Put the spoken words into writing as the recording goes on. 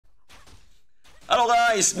Hello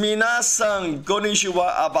guys, minasan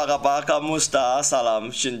konnichiwa, apa kabar, kamusta,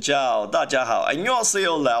 salam, xin chào, 大家好,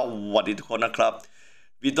 안녕하세요, what did Corner Club?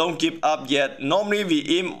 We don't give up yet. Normally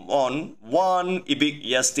we aim on one epic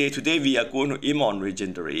yesterday. Today we are going to aim on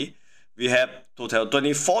legendary. We have total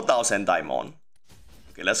 24,000 diamond.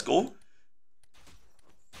 Okay, let's go.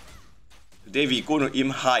 Today we going to aim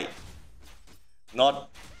high,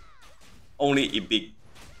 not only epic.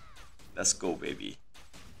 Let's go, baby.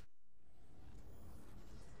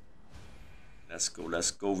 Let's go,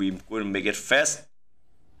 let's go. We're going to make it fast.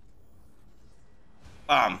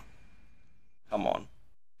 Bam. Come on.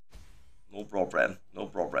 No problem, no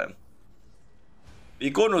problem.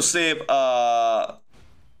 We're going to save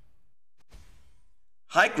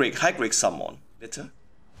high grade summon later.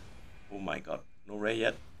 Oh my god, no rare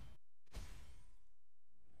yet.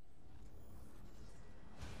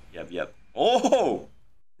 Yep. Oh,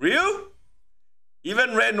 real?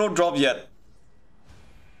 Even rare no drop yet.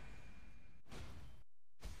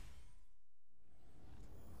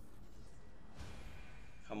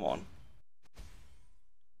 Come on.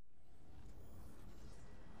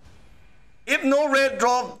 If no red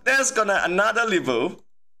drop, that's gonna another level.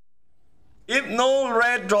 If no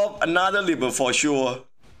red drop, another level for sure.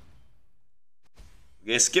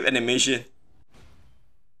 Okay, skip animation.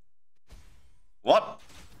 What?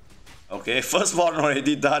 Okay, first one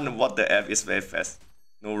already done. What the F is very fast.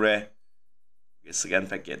 No rare. Okay, second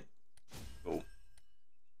packet. Go.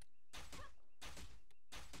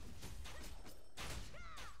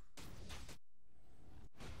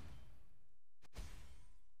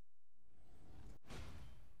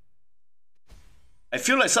 I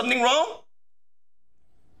feel like something wrong.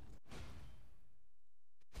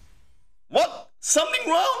 What? Something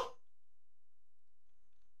wrong?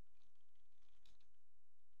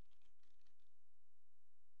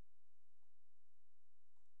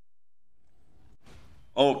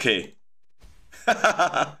 Okay.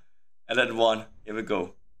 And then one. Here we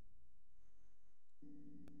go.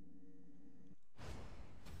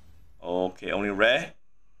 Okay, only rare.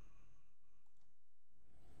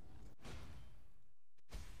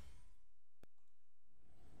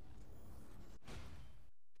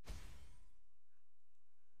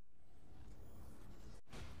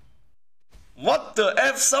 What the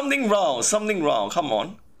F? Something wrong. Something wrong. Come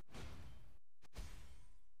on.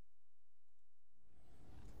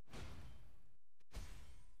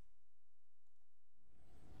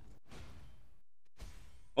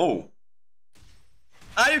 Oh.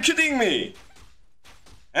 Are you kidding me?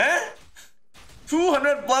 Eh?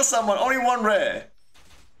 200 plus someone, only one rare.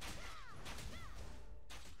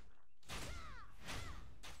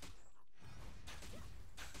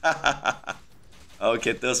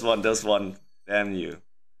 Okay, this one. Damn you.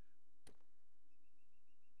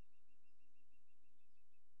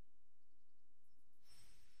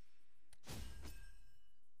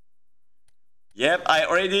 Yep, I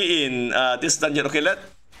already in this dungeon. Okay, let's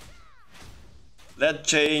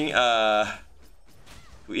change to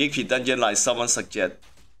EP dungeon like someone suggest.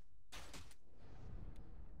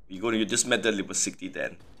 We're going to use this method level 60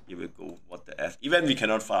 then. Here we go. What the F? Even we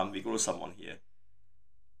cannot farm, we go to someone here.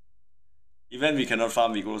 Even we cannot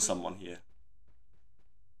farm, we go to someone here.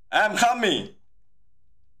 I'm coming!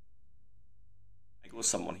 I go to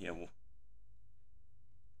someone here.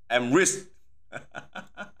 I'm risk.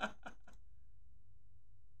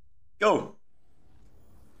 Go!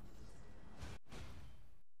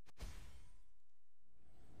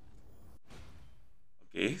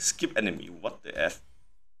 Okay, skip enemy. What the F?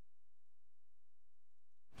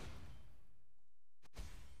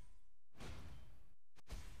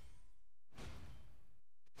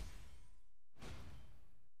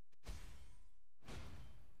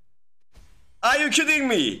 Are you kidding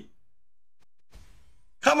me?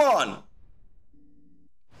 Come on!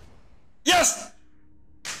 Yes!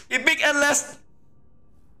 Epic and less.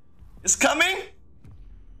 It's coming!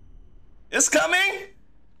 It's coming!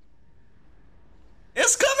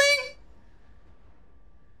 It's coming!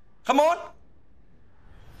 Come on!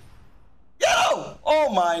 Yo!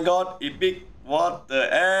 Oh my god, epic. What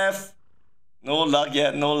the F? No luck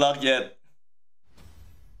yet, no luck yet.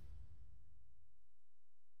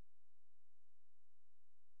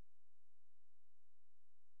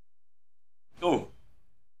 Go.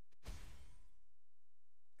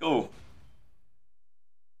 Go.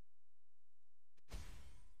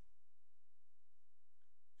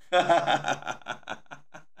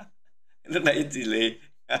 Look like it's delay.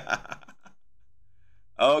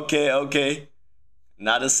 Okay.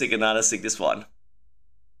 Another sick, this one.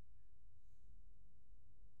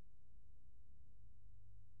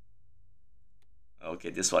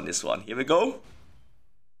 Okay, this one. Here we go.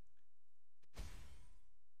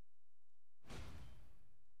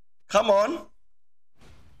 Come on.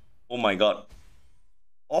 Oh my god.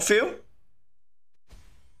 Off field.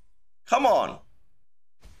 Come on.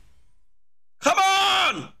 Come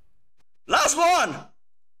on. Last one.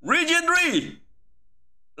 Region 3.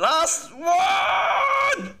 Last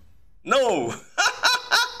one. No.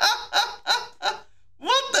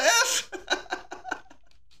 What the F?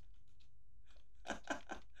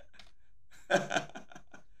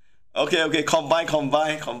 Okay,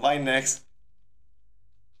 combine next.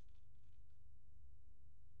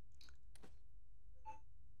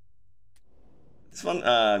 This one,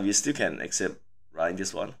 we still can accept, right?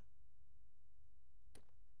 This one.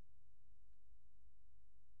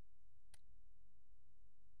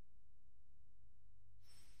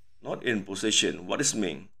 Not in position. What does it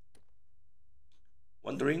mean?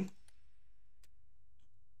 Wondering?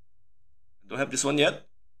 Don't have this one yet.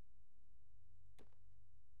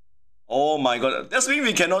 Oh my god. That means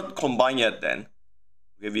we cannot combine yet then.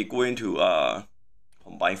 Okay, we're going to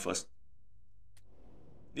combine first.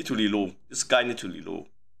 Need to reload. This guy need to reload.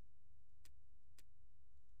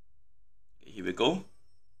 Okay, here we go.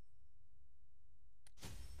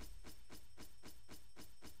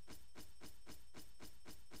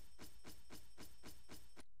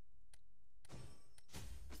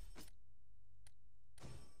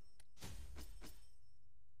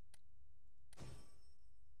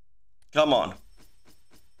 Come on.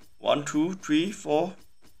 1, 2, 3, 4,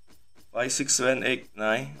 5, 6, 7, 8,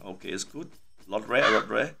 9. Okay, it's good. Lot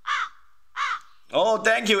rare. Oh,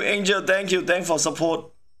 thank you, Angel. Thank you. Thanks for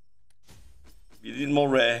support. We need more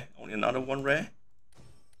rare. Only another one rare.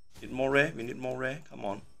 Need more rare. We need more rare. Come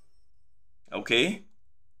on. Okay.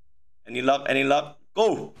 Any luck? Any luck?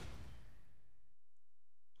 Go.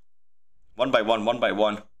 One by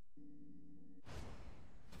one.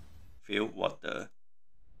 Fail. What the?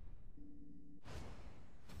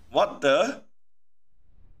 What the?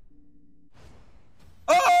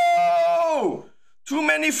 Oh! Too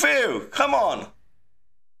many fail. Come on.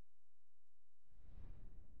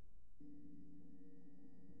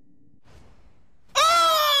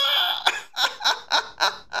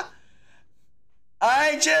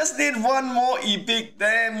 I just need one more epic,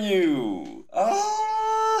 damn you.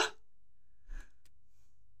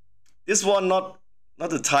 This one not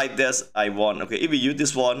the type that I want. Okay, if we use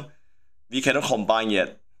this one, we cannot combine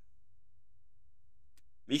yet.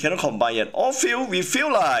 All field, we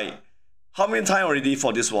feel like how many times already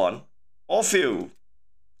for this one? All field.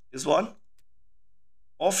 This one?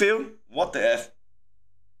 All field? What the F?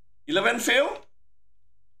 11 fail?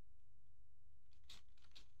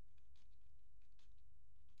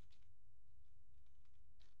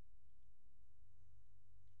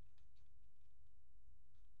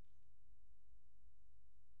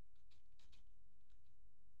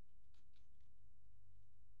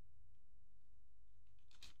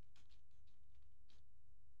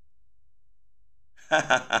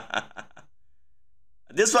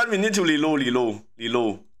 This one we need to reload.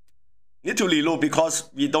 Need to reload because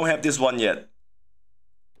we don't have this one yet.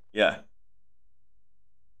 Yeah.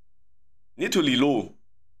 Need to reload.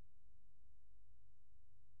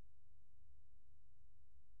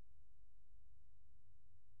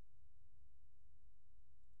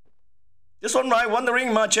 This one, right?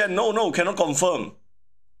 Wondering my chat. No, cannot confirm.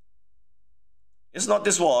 It's not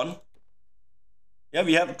this one. Yeah,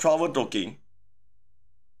 we have travel token.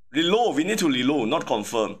 Reload, we need to reload, not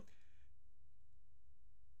confirm.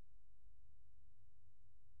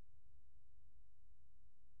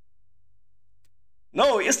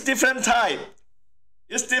 No, it's different type.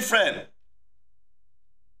 It's different.